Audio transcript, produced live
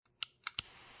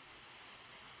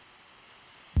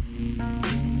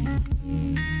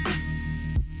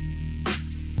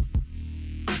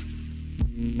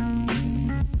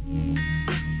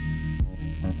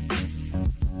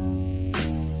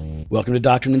Welcome to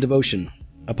Doctrine and Devotion,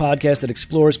 a podcast that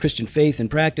explores Christian faith and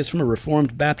practice from a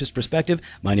Reformed Baptist perspective.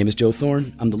 My name is Joe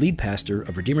Thorne. I'm the lead pastor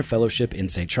of Redeemer Fellowship in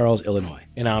St. Charles, Illinois.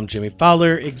 And I'm Jimmy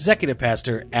Fowler, executive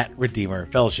pastor at Redeemer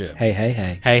Fellowship. Hey.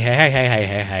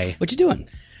 Hey. What you doing?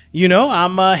 You know,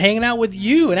 I'm hanging out with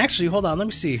you. And actually, hold on, let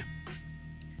me see.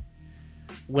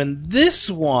 When this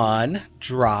one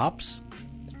drops,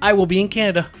 I will be in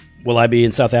Canada. Will I be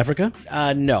in South Africa?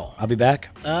 No. I'll be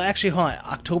back. Actually, hold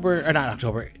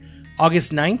on.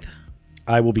 August 9th?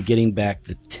 I will be getting back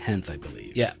the 10th, I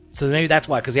believe. Yeah. So maybe that's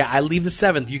why. Because, I leave the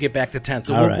 7th. You get back the 10th.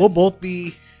 So All we'll both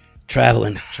be...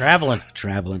 Traveling. Traveling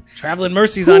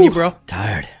mercies on you, bro.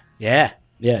 Tired. Yeah.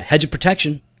 Yeah. Hedge of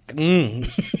protection. I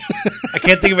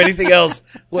can't think of anything else.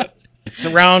 What?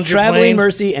 Surround your Traveling plane.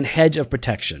 mercy and hedge of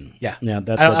protection. Yeah.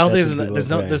 That's I don't that's think what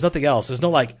there's nothing else. There's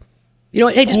no like... You know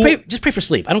what? Hey, just pray for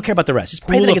sleep. I don't care about the rest. Just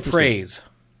pray that I Pool get of some sleep. praise.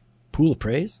 Pool of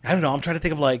praise? I don't know. I'm trying to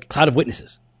think of like... Cloud of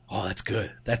witnesses. Oh, that's good.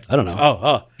 I don't know.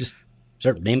 Oh. Just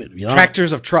start name it. You know?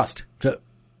 Tractors of trust.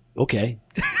 Okay.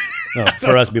 Oh,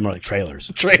 for us, it'd be more like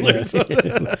trailers. Trailers.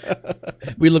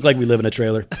 We look like we live in a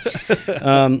trailer.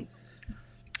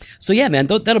 So yeah, man,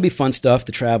 that'll be fun stuff.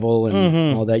 The travel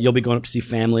and all that. You'll be going up to see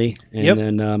family,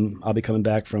 and then I'll be coming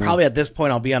back from. Probably at this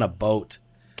point, I'll be on a boat.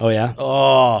 Oh yeah.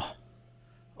 Oh.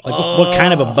 Like what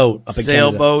kind of a boat? Up in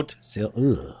Sailboat.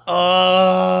 Canada?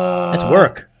 That's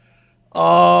work.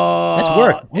 That's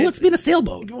work. Well, let's be in a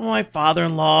sailboat. My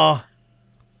father-in-law,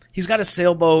 he's got a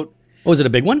sailboat. Oh, is it a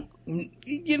big one?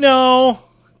 You know,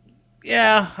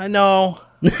 yeah, I know.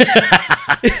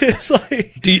 It's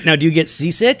like, Do you get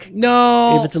seasick?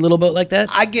 no. If it's a little boat like that?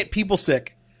 I get people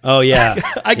sick. Oh yeah.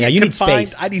 I get you confined. need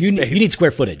space. I need you space. You need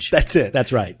square footage. That's it.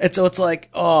 That's right. And so it's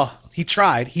like, he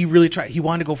tried. He really tried. He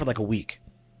wanted to go for like a week.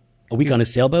 A week on a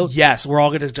sailboat? Yes, we're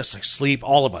all going to just like sleep,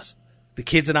 all of us. The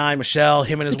kids and I, Michelle,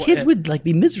 him and his The kids would like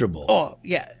be miserable. Oh,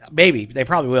 yeah, maybe. They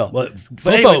probably will. Well,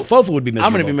 But anyways, Fofo would be miserable.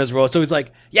 I'm going to be miserable. So he's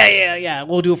like, yeah,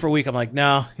 we'll do it for a week. I'm like,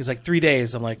 no. He's like, 3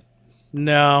 days. I'm like,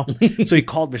 no. So he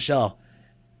called Michelle.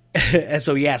 And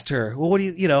so he asked her, well, what do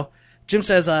you, Jim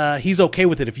says he's okay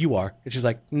with it if you are. And she's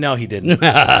like, no, he didn't.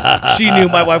 She knew.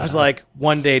 My wife was like,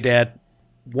 1 day, Dad.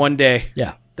 1 day.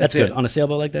 Yeah, That's good. it. On a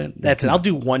sailboat like that? That's it. I'll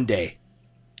do 1 day.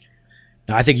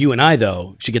 Now, I think you and I,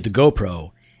 though, should get the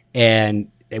GoPro,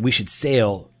 and we should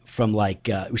sail from we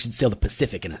should sail the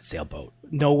Pacific in a sailboat.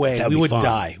 No way. That We be would fun.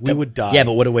 die. We would die. Yeah,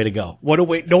 but what a way to go. What a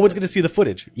way. No one's going to see the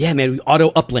footage. Yeah, man, we auto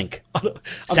uplink.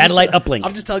 Satellite uplink.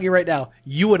 I'm just telling you right now,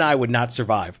 you and I would not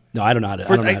survive. No, I don't know how to, I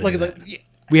don't know how to do that.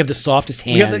 We have the softest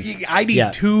We have hands. I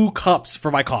need 2 cups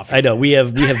for my coffee. I know. We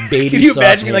have baby Can you soft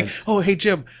imagine me like, hands. oh, hey,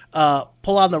 Jim,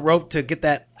 pull on the rope to get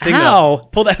that thing How?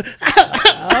 up. Pull that.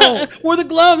 Ow. Where are the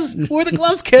gloves? Where are the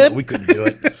gloves, kid? We couldn't do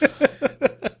it.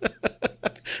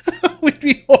 We'd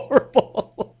be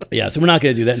horrible. Yeah, so we're not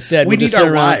going to do that. Instead, We we'll just need sit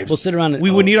our around, wives. We'll sit around. We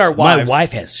would need our wives. My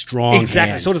wife has strong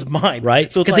Exactly. hands. So does mine.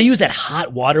 Right? So it's Because like, they use that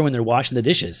hot water when they're washing the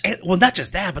dishes. well, not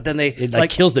just that, but then It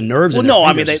kills the nerves. Well, in their no,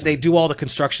 I mean fingers or they do all the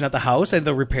construction at the house and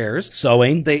the repairs.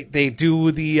 sewing. They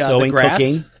do the Sewing, grass.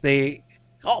 cooking. They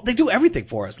do everything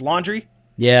for us. Laundry.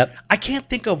 Yeah. I can't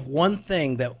think of one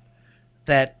thing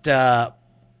that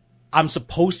I'm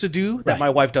supposed to do that Right. my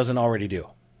wife doesn't already do.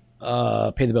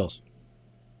 Pay the bills.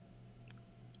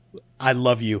 I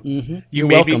love you. Mm-hmm. You're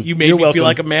welcome. You made You're me welcome. feel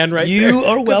like a man right You there.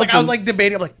 are 'Cause, like, I was welcome. like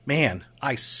debating. I'm like, man,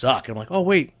 I suck. And I'm like, oh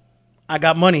wait, I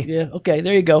got money. Yeah. Okay.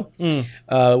 There you go.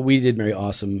 We did marry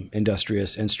awesome,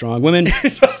 industrious, and strong women.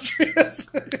 Industrious.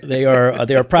 They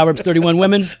are Proverbs 31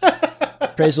 women.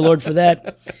 Praise the Lord for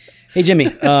that. Hey, Jimmy.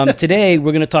 Today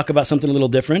we're going to talk about something a little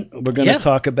different. We're going to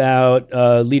talk about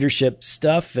leadership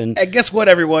stuff and. And guess what,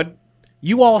 everyone?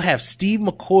 You all have Steve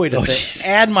McCoy to thank,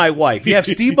 and my wife. You have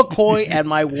Steve McCoy and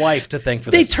my wife to thank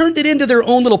for They this. turned it into their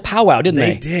own little powwow, didn't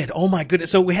they? They did. Oh my goodness.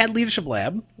 So we had Leadership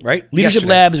Lab, right? Leadership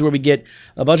Yesterday. Lab is where we get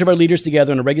a bunch of our leaders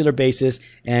together on a regular basis,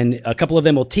 and a couple of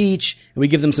them will teach, and we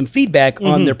give them some feedback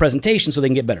on their presentation so they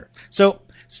can get better. So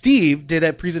Steve did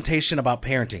a presentation about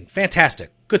parenting.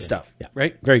 Fantastic. Good stuff. Yeah.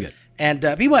 Right? Very good. And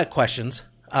people had questions.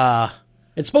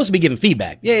 It's supposed to be giving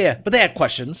feedback. Yeah. But they had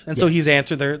questions. And so he's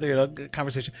answered their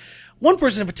conversation. One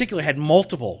person in particular had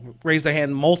raised their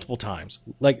hand multiple times.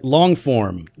 Like long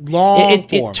form. Long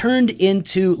form. It turned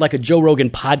into like a Joe Rogan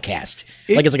podcast.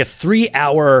 It's like a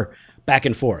 3-hour back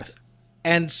and forth.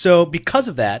 And so because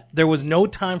of that, there was no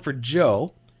time for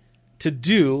Joe to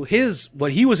do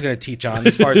what he was going to teach on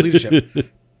as far as leadership.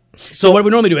 So what we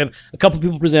normally do, we have a couple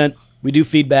people present, we do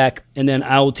feedback, and then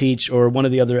I will teach, or one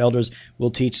of the other elders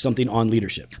will teach something on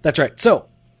leadership. That's right. So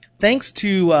thanks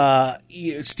to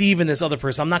Steve and this other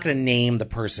person, I'm not going to name the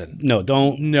person. No,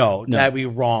 don't. No, that'd be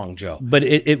wrong, Joe. But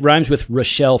it rhymes with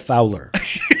Rochelle Fowler.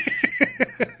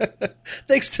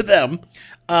 Thanks to them,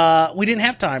 we didn't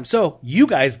have time. So you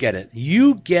guys get it.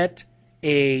 You get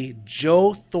a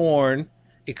Joe Thorn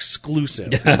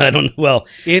exclusive. I don't know. Well,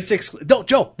 It's no,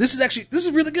 Joe. This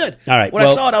is really good. All right, When I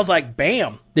well, saw it, I was like,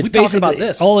 "Bam!" We it's talked about basically-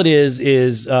 this. All it is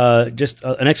just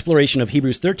an exploration of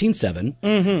Hebrews 13:7.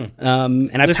 Mm-hmm.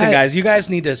 And Listen, guys, you guys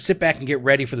need to sit back and get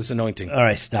ready for this anointing. All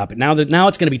right, stop it. Now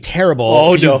it's going to be terrible.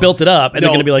 Oh, 'cause no. You built it up, and they're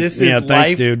No, going to be like, this "Yeah, is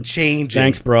thanks, dude. life-changing.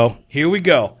 Thanks, bro." Here we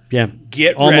go. Yeah,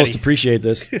 Get almost ready. appreciate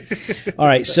this. All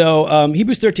right, so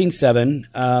Hebrews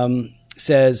 13:7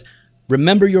 says,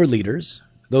 "Remember your leaders,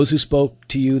 those who spoke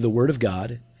to you the word of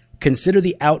God. Consider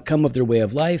the outcome of their way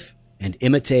of life and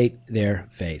imitate their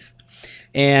faith."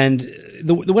 And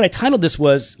the what I titled this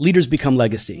was "Leaders Become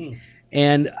Legacy."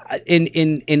 And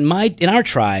in our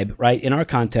tribe, right, in our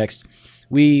context,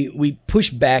 we push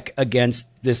back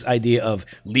against this idea of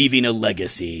leaving a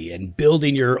legacy and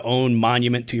building your own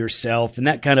monument to yourself and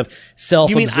that kind of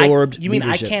self-absorbed. You mean I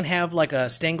leadership. can't have like a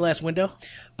stained glass window?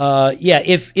 Yeah,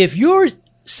 if your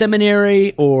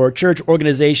seminary or church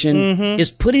organization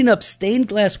is putting up stained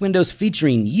glass windows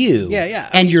featuring you, Yeah.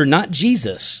 and you're not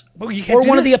Jesus Well, you can't or do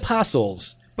one of that. the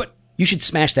apostles, But you should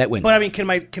smash that window. I mean, can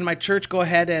my church go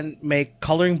ahead and make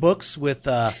coloring books with?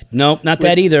 No, not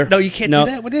that either. No, you can't No.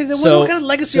 do that. What So- kind of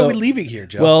legacy so- are we leaving here,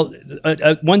 Joe? Well,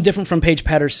 one different from Paige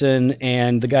Patterson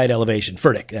and the guide Elevation.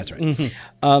 Furtick, that's right.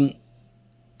 Mm-hmm.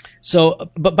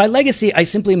 But by legacy, I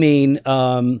simply mean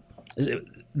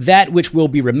that which will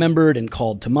be remembered and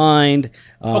called to mind,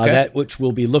 Okay. that which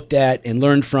will be looked at and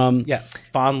learned from. yeah,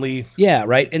 fondly. Yeah,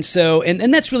 right. And so,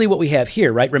 and that's really what we have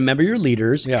here, right? Remember your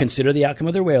leaders, Yeah. consider the outcome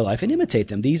of their way of life, and imitate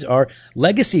them. These are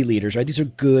legacy leaders, right? These are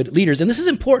good leaders. And this is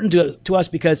important to us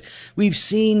because we've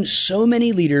seen so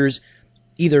many leaders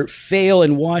either fail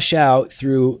and wash out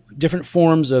through different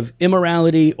forms of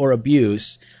immorality or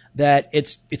abuse that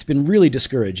it's been really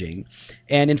discouraging.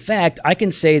 And in fact, I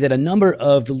can say that a number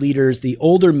of the leaders, the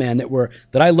older men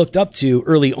that I looked up to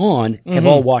early on, have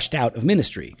all washed out of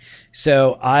ministry.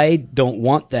 So I don't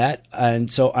want that. And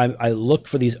so I look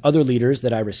for these other leaders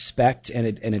that I respect and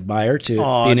admire to be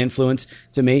an influence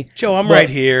to me. Joe, I'm But right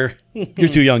here. You're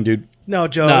too young, dude. No,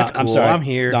 Joe, No, it's cool. I'm sorry. I'm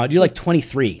here. No, you're like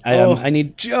 23. Oh, I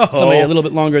need Joe. somebody a little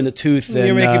bit longer in the tooth. Than,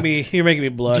 You're making me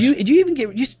blush. did you even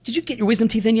did you get your wisdom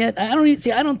teeth in yet? I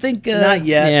don't think Not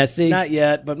yet. Yeah, see, Not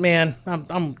yet. But man,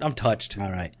 I'm touched.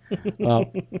 all right.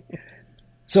 Well,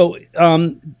 so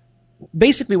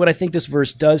basically, what I think this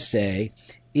verse does say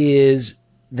is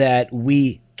that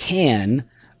we can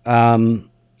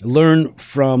learn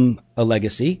from a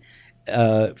legacy,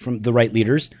 from the right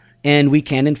leaders, and we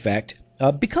can, in fact,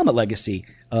 become a legacy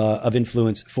of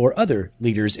influence for other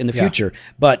leaders in the future.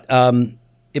 But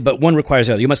one requires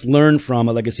the other. You must learn from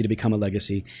a legacy to become a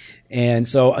legacy. And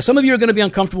so some of you are going to be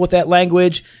uncomfortable with that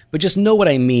language, but just know what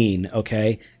I mean,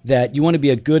 okay? That you want to be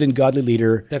a good and godly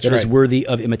leader that is right. worthy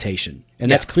of imitation. And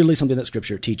that's clearly something that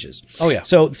Scripture teaches. Oh, yeah.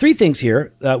 So 3 things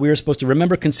here. We are supposed to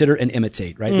remember, consider, and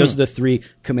imitate, right? Those are the 3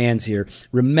 commands here.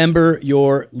 Remember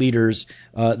your leaders,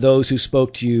 those who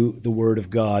spoke to you the word of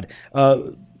God.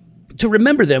 To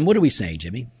remember them, what are we saying,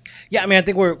 Jimmy? Yeah, I mean, I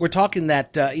think we're talking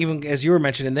that even as you were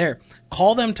mentioning there,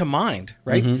 call them to mind,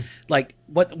 right? Like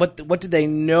what did they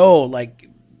know? Like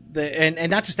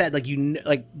and not just that,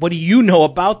 like what do you know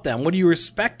about them? What do you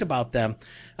respect about them?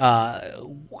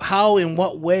 How in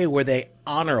what way were they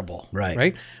honorable?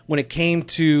 Right. When it came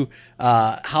to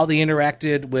how they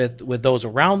interacted with those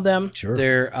around them, Sure.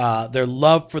 their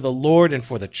love for the Lord and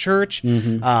for the church.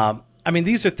 I mean,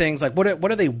 these are things like what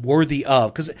are they worthy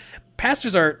of? Because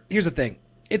pastors are. Here's the thing.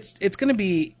 It's going to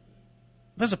be.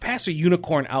 There's a pastor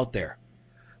unicorn out there.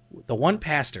 The one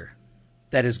pastor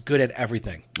that is good at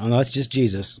everything. Oh, no, it's just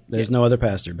Jesus. There's no other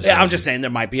pastor besides Yeah, I'm just saying there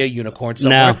might be a unicorn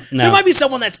somewhere. No. There might be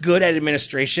someone that's good at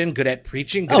administration, good at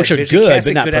preaching, good Oh, at sure, vision good, but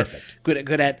casting, not good perfect.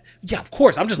 good at. Yeah, of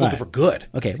course. I'm just looking for good.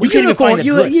 Okay. You can't even find the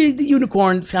good. The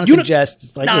unicorn kind of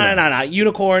suggests like No.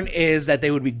 Unicorn is that they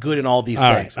would be good in all these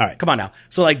things. all right. Come on now.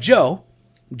 So like Joe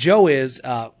is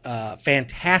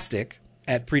fantastic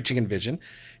at preaching and vision.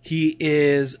 He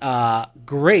is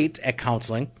great at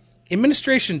counseling.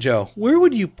 Administration, Joe, where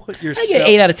would you put I yourself? get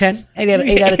 8 out of 10. 8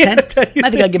 out of 10. I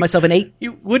think I'd give myself an 8.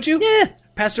 Would you? Yeah.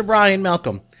 Pastor Brian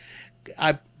Malcolm,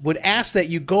 I would ask that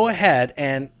you go ahead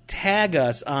and tag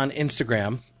us on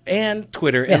Instagram and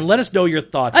Twitter and let us know your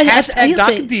thoughts. Hashtag Doc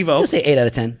and Devo. I'll say 8 out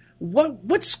of 10.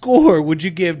 What score would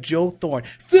you give Joe Thorn?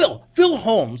 Phil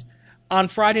Holmes on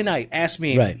Friday night asked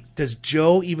me, Right. does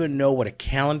Joe even know what a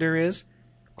calendar is?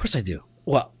 Of course I do.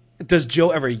 Well, does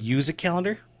Joe ever use a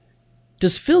calendar?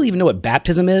 Does Phil even know what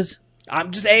baptism is? I'm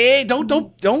just hey, don't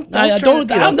Don't get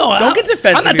defensive.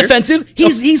 I'm not here. defensive.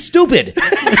 He's stupid.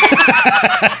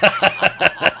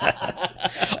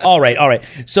 All right.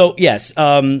 So yes,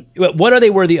 what are they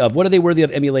worthy of? What are they worthy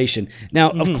of emulation? Now,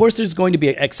 of course, there's going to be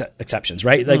exceptions,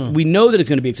 right? Like we know that it's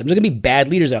going to be exceptions. There's going to be bad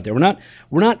leaders out there.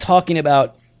 We're not talking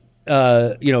about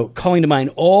calling to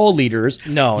mind all leaders.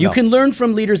 No, you can learn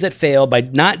from leaders that fail by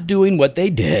not doing what they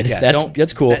did. Yeah,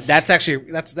 that's cool.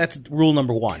 That's rule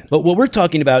number one. But what we're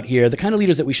talking about here, the kind of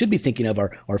leaders that we should be thinking of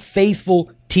are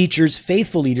faithful teachers,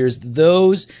 faithful leaders,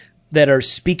 those that are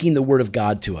speaking the word of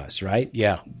God to us, right?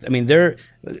 Yeah. I mean, they're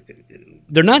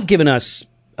not giving us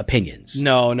opinions.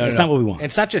 No. That's not what we want.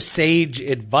 It's not just sage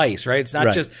advice, right? It's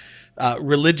not just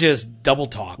religious double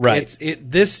talk. Right.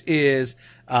 This is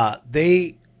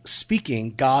they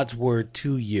speaking God's word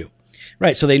to you.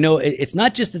 Right. So they know, it's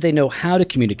not just that they know how to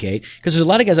communicate, because there's a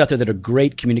lot of guys out there that are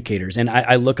great communicators, and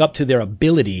I look up to their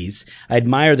abilities. I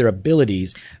admire their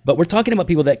abilities, but we're talking about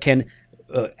people that can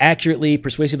accurately,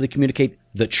 persuasively communicate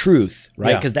the truth,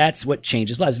 right? Because that's what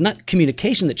changes lives. It's not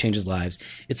communication that changes lives.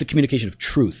 It's the communication of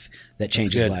truth that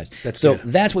changes lives. That's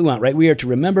what we want, right? We are to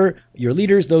remember your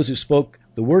leaders, those who spoke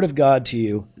the word of God to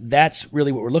you. That's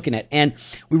really what we're looking at. And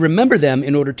we remember them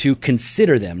in order to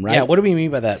consider them, right? Yeah, what do we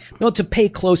mean by that? Well, to pay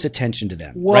close attention to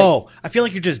them. Whoa. Right? I feel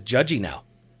like you're just judging now.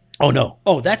 Oh, no.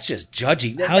 Oh, that's just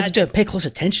judging. How is it to pay close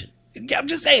attention? Yeah, I'm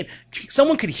just saying,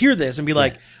 someone could hear this and be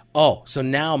like, oh, so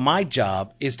now my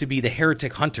job is to be the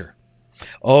heretic hunter.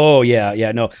 Oh,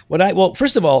 yeah, no. Well,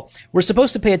 first of all, we're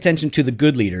supposed to pay attention to the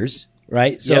good leaders,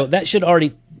 right? So that should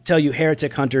already tell you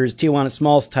heretic hunters, Tijuana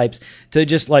Smalls types, to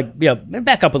just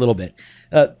back up a little bit.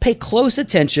 Pay close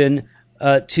attention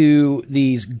to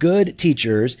these good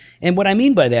teachers. And what I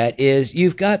mean by that is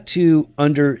you've got to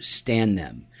understand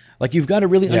them. Like you've got to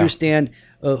really understand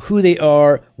who they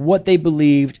are, what they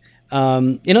believed.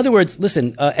 In other words,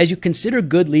 listen, as you consider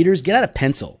good leaders, get out a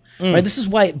pencil. Right? This is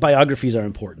why biographies are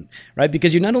important, right?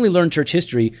 Because you not only learn church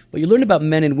history, but you learn about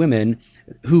men and women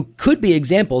who could be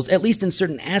examples, at least in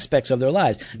certain aspects of their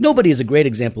lives. Nobody is a great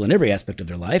example in every aspect of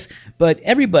their life, but not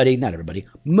everybody,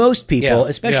 most people,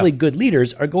 especially good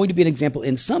leaders, are going to be an example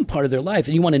in some part of their life.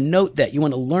 And you want to note that. You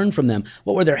want to learn from them.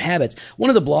 What were their habits?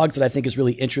 One of the blogs that I think is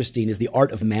really interesting is The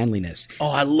Art of Manliness.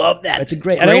 Oh, I love that. It's a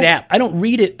great app. I don't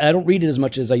read it as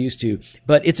much as I used to,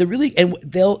 but it's a really, and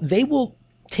they will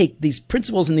take these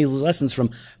principles and these lessons from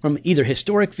either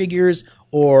historic figures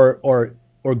or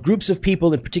groups of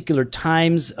people in particular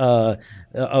times of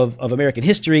American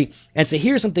history, and say,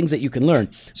 here are some things that you can learn.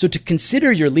 So to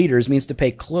consider your leaders means to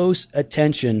pay close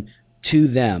attention to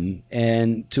them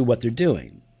and to what they're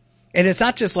doing. And it's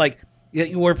not just like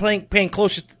we're paying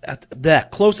close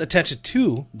attention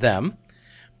to them,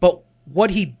 but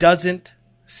what he doesn't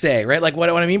say, right? Like what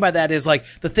I mean by that is like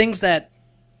the things that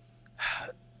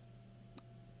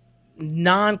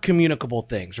non-communicable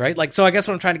things, right? Like, so I guess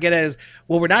what I'm trying to get at is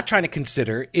what we're not trying to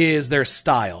consider is their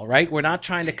style, right? We're not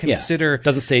trying to consider. It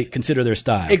doesn't say consider their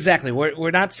style. Exactly. We're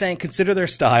not saying consider their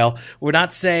style. We're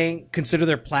not saying consider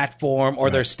their platform or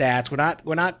their stats.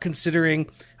 We're not considering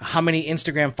how many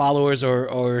Instagram followers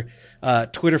or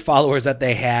Twitter followers that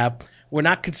they have. We're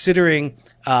not considering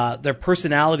their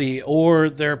personality or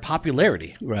their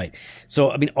popularity. Right. So,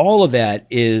 I mean, all of that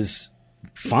is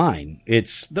fine.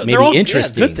 It's maybe all,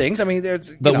 interesting. Good things. I mean,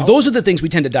 but those are the things we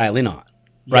tend to dial in on,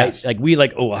 right? Yes. Like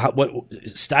what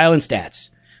style and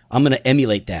stats. I'm going to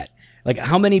emulate that. Like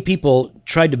how many people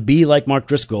tried to be like Mark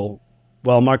Driscoll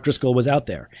while Mark Driscoll was out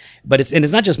there? But it's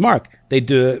not just Mark. They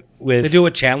do it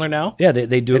with Chandler now. Yeah,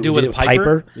 they do it with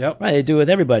Piper. Yep. Right. They do it with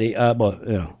everybody.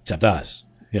 Except us.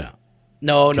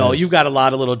 No, you've got a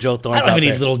lot of little Joe Thorns. I don't have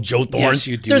any little Joe Thorns. Yes,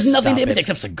 you do. There's nothing to imitate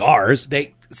except cigars.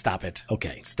 Stop it.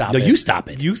 Okay. Stop it. No, you stop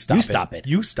it. You stop it.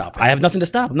 You stop it. I have nothing to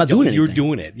stop. I'm not doing anything. You're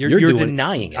doing it. You're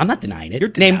denying it. I'm not denying it. You're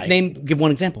denying Give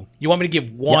one example. You want me to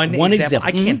give one example?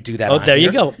 I can't do that. Oh, there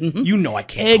you go. Mm-hmm. You know I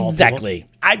can't. Exactly.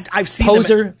 I've seen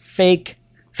poser, fake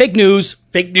news.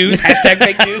 Fake news. Hashtag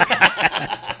fake news.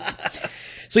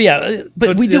 So yeah,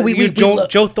 but so we do. We Joe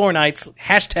Thornites.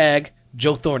 Hashtag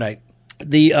Joe Thornite.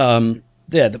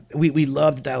 We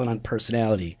love to dial in on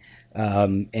personality,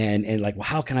 and like, well,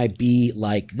 how can I be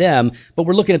like them? But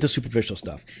we're looking at the superficial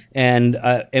stuff, and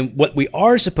what we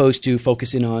are supposed to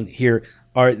focus in on here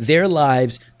are their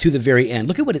lives to the very end.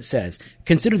 Look at what it says.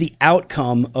 Consider the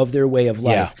outcome of their way of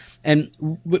life. Yeah. And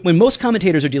when most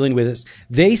commentators are dealing with this,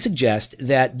 they suggest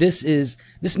that this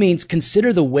means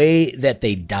consider the way that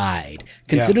they died.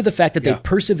 Consider the fact that they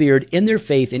persevered in their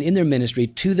faith and in their ministry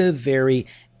to the very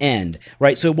end,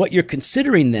 right? So what you're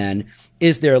considering then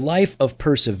is their life of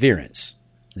perseverance.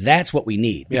 That's what we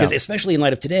need. Because especially in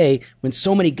light of today, when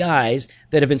so many guys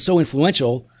that have been so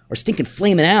influential are stinking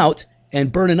flaming out and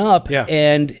burning up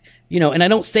and and I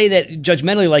don't say that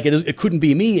judgmentally, like it couldn't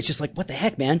be me. It's just like, what the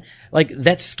heck, man? Like,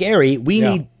 that's scary. We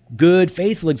need good,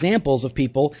 faithful examples of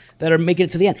people that are making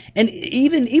it to the end. And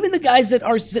even the guys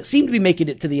that seem to be making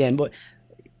it to the end. But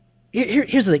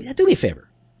here's the thing. Do me a favor.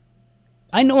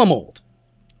 I know I'm old.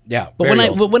 Yeah. But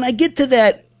when I get to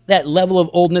that level of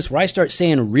oldness where I start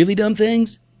saying really dumb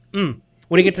things.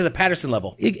 When you get to the Patterson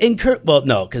level. Well,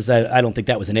 no, because I don't think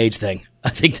that was an age thing. I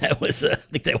think that was a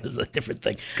different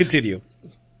thing. Continue.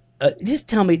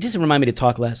 Just remind me to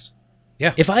talk less.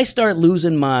 Yeah. If I start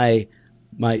losing my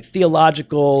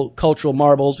theological, cultural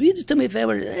marbles, will you just do me a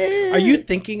favor? Are you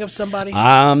thinking of somebody?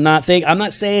 I'm not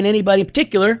saying anybody in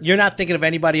particular. You're not thinking of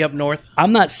anybody up north?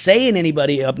 I'm not saying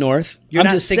anybody up north. You're I'm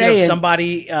not just thinking saying, of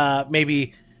somebody,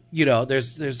 maybe,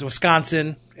 there's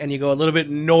Wisconsin, and you go a little bit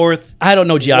north. I don't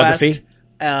know geography. West,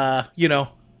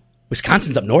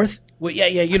 Wisconsin's up north? Well, yeah,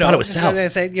 I thought it was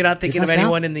south. You're not thinking of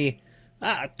anyone in the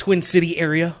Twin City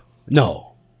area?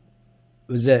 No.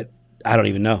 Was that? I don't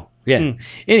even know. Yeah.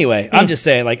 Anyway, I'm just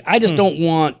saying, like, I just don't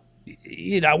want,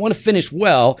 I want to finish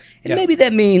well. And maybe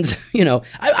that means,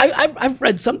 I've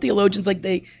read some theologians, like,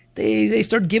 they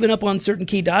start giving up on certain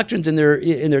key doctrines in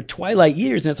their twilight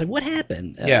years. And it's like, what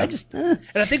happened? Yeah. And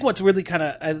I think what's really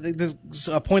I think there's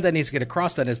a point that needs to get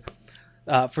across then is,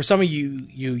 for some of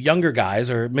you younger guys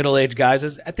or middle-aged guys,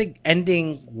 is I think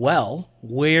ending well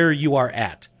where you are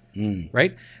at,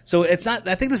 right? So it's not.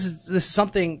 I think this is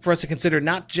something for us to consider,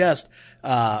 not just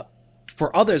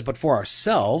for others, but for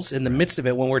ourselves in the midst of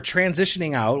it when we're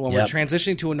transitioning out, when we're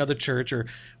transitioning to another church or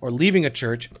leaving a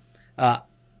church.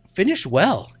 Finish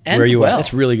well, end where you well. are.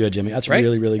 That's really good, Jimmy. That's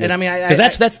really, really good. And I mean,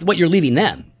 because that's what you're leaving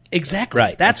them. Exactly.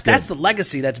 Right. That's the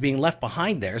legacy that's being left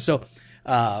behind there. So.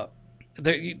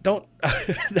 You don't.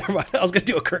 Never mind. I was going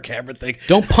to do a Kirk Cameron thing.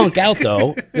 Don't punk out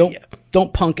though.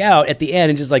 Don't punk out at the end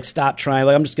and just like stop trying.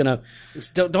 Like I'm just gonna.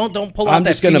 Don't pull out. I'm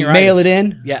that just gonna senioritis. mail it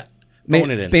in. Yeah,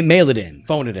 phone it in. Mail it in.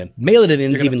 Phone it in. Mail it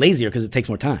in is even lazier because it takes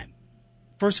more time.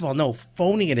 First of all, no,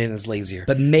 phoning it in is lazier.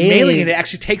 But mailing it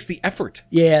actually takes the effort.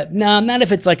 Yeah, no, not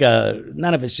if it's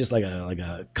just like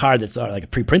a card that's like a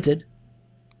pre-printed.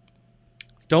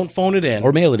 Don't phone it in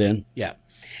or mail it in. Yeah.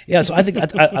 Yeah, so I think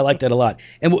I like that a lot.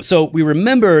 And so we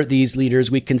remember these leaders,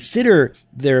 we consider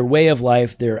their way of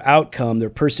life, their outcome,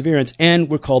 their perseverance, and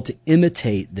we're called to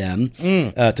imitate them,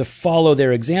 to follow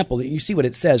their example. You see what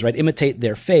it says, right? Imitate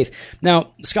their faith.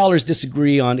 Now, scholars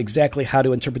disagree on exactly how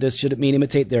to interpret this. Should it mean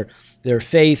imitate their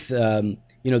faith, their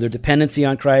dependency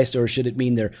on Christ, or should it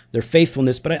mean their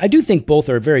faithfulness? But I do think both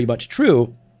are very much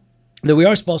true. That we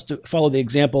are supposed to follow the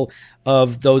example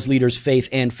of those leaders' faith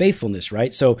and faithfulness,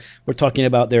 right? So we're talking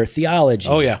about their theology,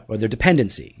 or their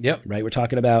dependency, right? We're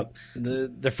talking about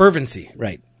the fervency,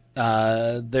 right?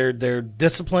 Their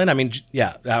discipline. I mean,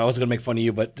 I was going to make fun of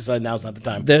you, but decided now's not the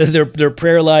time. Their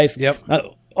prayer life,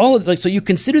 all of so you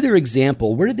consider their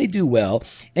example. Where did they do well?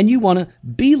 And you want to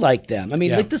be like them. I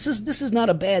mean, like this is not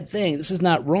a bad thing. This is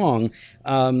not wrong.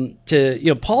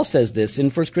 Paul says this in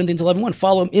 1 Corinthians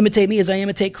 11:1. Imitate me as I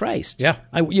imitate Christ. Yeah.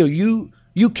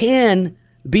 You can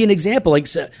be an example. Like,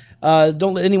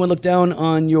 don't let anyone look down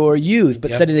on your youth,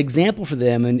 but set an example for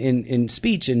them in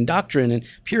speech and doctrine and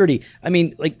purity. I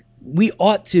mean, like, we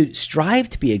ought to strive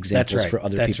to be examples for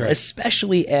other people,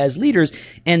 especially as leaders.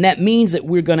 And that means that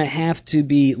we're going to have to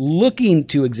be looking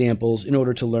to examples in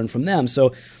order to learn from them.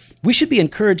 So we should be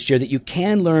encouraged here that you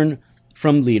can learn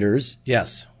from leaders.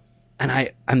 Yes. And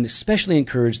I'm especially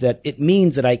encouraged that it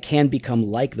means that I can become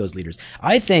like those leaders.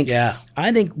 I think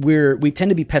we tend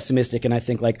to be pessimistic, and I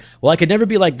think like, well, I could never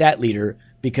be like that leader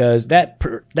because that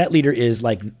leader is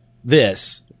like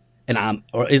this.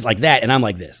 Or is like that, and I'm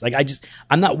like this. Like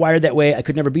I'm not wired that way. I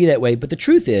could never be that way. But the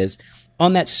truth is,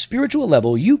 on that spiritual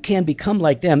level, you can become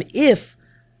like them if,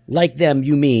 like them,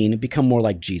 you mean become more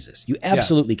like Jesus. You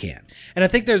absolutely can. And I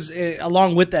think there's,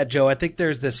 along with that, Joe, I think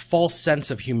there's this false sense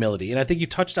of humility. And I think you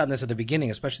touched on this at the beginning,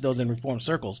 especially those in Reformed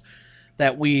circles,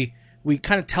 that we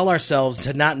kind of tell ourselves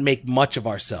to not make much of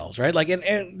ourselves, right? Like,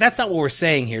 and that's not what we're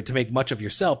saying here, to make much of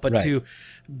yourself, but to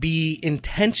be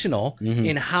intentional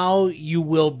in how you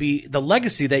will be, the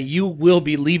legacy that you will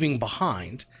be leaving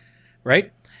behind,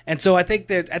 right? And so I think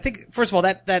first of all,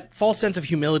 that false sense of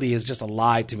humility is just a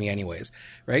lie to me anyways,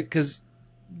 right? Because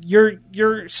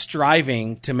you're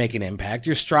striving to make an impact.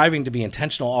 You're striving to be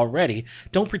intentional already.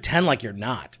 Don't pretend like you're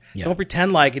not. Yeah. Don't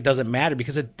pretend like it doesn't matter,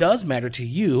 because it does matter to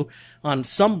you on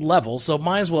some level. So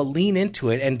might as well lean into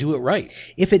it and do it right.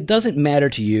 If it doesn't matter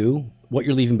to you, what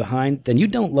you're leaving behind, then you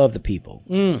don't love the people.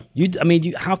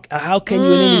 How can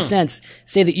you in any sense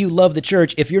say that you love the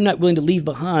church if you're not willing to leave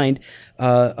behind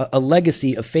a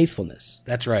legacy of faithfulness?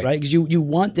 That's right. Right? Because you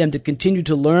want them to continue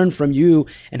to learn from you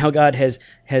and how God has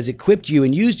equipped you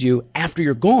and used you after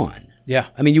you're gone. Yeah.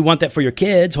 I mean, you want that for your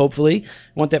kids, hopefully. You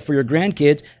want that for your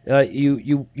grandkids.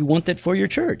 You want that for your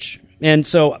church. And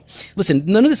so, listen,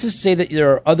 none of this is to say that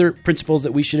there are other principles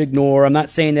that we should ignore. I'm not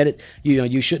saying that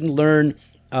you shouldn't learn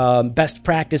best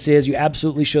practices. You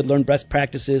absolutely should learn best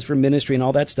practices for ministry and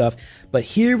all that stuff. But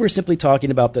here we're simply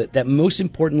talking about that most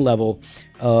important level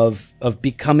of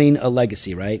becoming a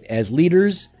legacy, right? As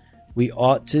leaders, we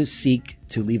ought to seek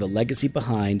to leave a legacy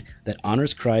behind that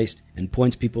honors Christ and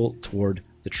points people toward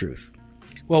the truth.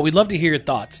 Well, we'd love to hear your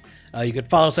thoughts. You could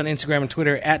follow us on Instagram and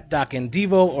Twitter at Doc and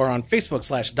Devo, or on Facebook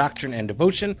 /Doctrine and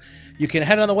Devotion. You can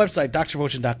head on the website,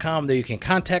 drdevotion.com. There you can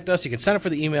contact us. You can sign up for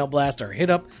the email blast or hit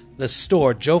up the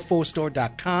store,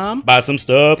 jofostore.com. Buy some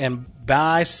stuff. And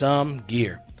buy some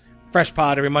gear. Fresh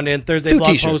pod every Monday and Thursday. 2 blog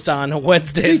t-shirts. post on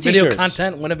Wednesday. 2 Video t-shirts.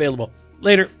 content when available.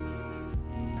 Later.